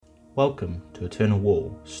Welcome to Eternal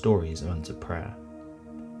Wall, Stories of Answered Prayer.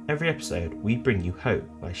 Every episode we bring you hope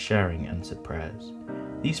by sharing answered prayers.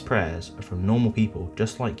 These prayers are from normal people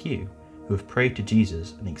just like you who have prayed to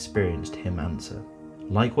Jesus and experienced Him answer.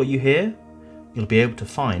 Like what you hear? You'll be able to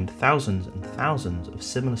find thousands and thousands of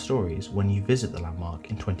similar stories when you visit the landmark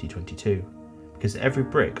in 2022, because every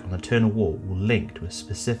brick on Eternal Wall will link to a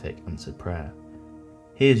specific answered prayer.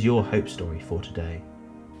 Here's your hope story for today.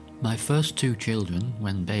 My first two children,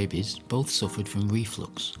 when babies, both suffered from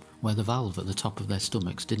reflux, where the valve at the top of their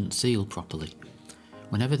stomachs didn't seal properly.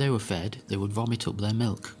 Whenever they were fed, they would vomit up their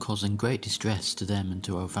milk, causing great distress to them and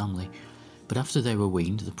to our family, but after they were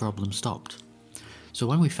weaned, the problem stopped. So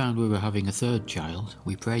when we found we were having a third child,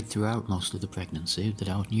 we prayed throughout most of the pregnancy that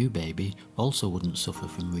our new baby also wouldn't suffer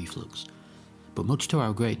from reflux. But much to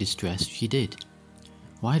our great distress, she did.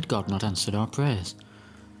 Why had God not answered our prayers?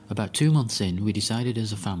 About 2 months in, we decided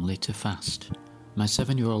as a family to fast. My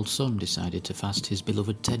 7-year-old son decided to fast his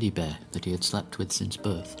beloved teddy bear that he had slept with since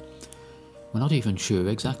birth. We're not even sure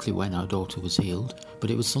exactly when our daughter was healed,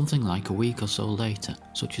 but it was something like a week or so later,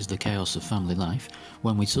 such is the chaos of family life,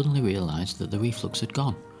 when we suddenly realised that the reflux had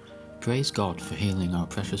gone. Praise God for healing our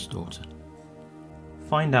precious daughter.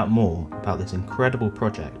 Find out more about this incredible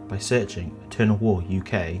project by searching Eternal Wall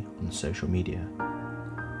UK on social media.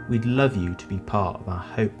 We'd love you to be part of our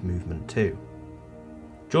hope movement too.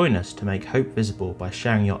 Join us to make hope visible by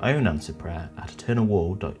sharing your own answered prayer at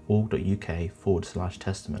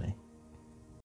eternalwall.org.uk/testimony.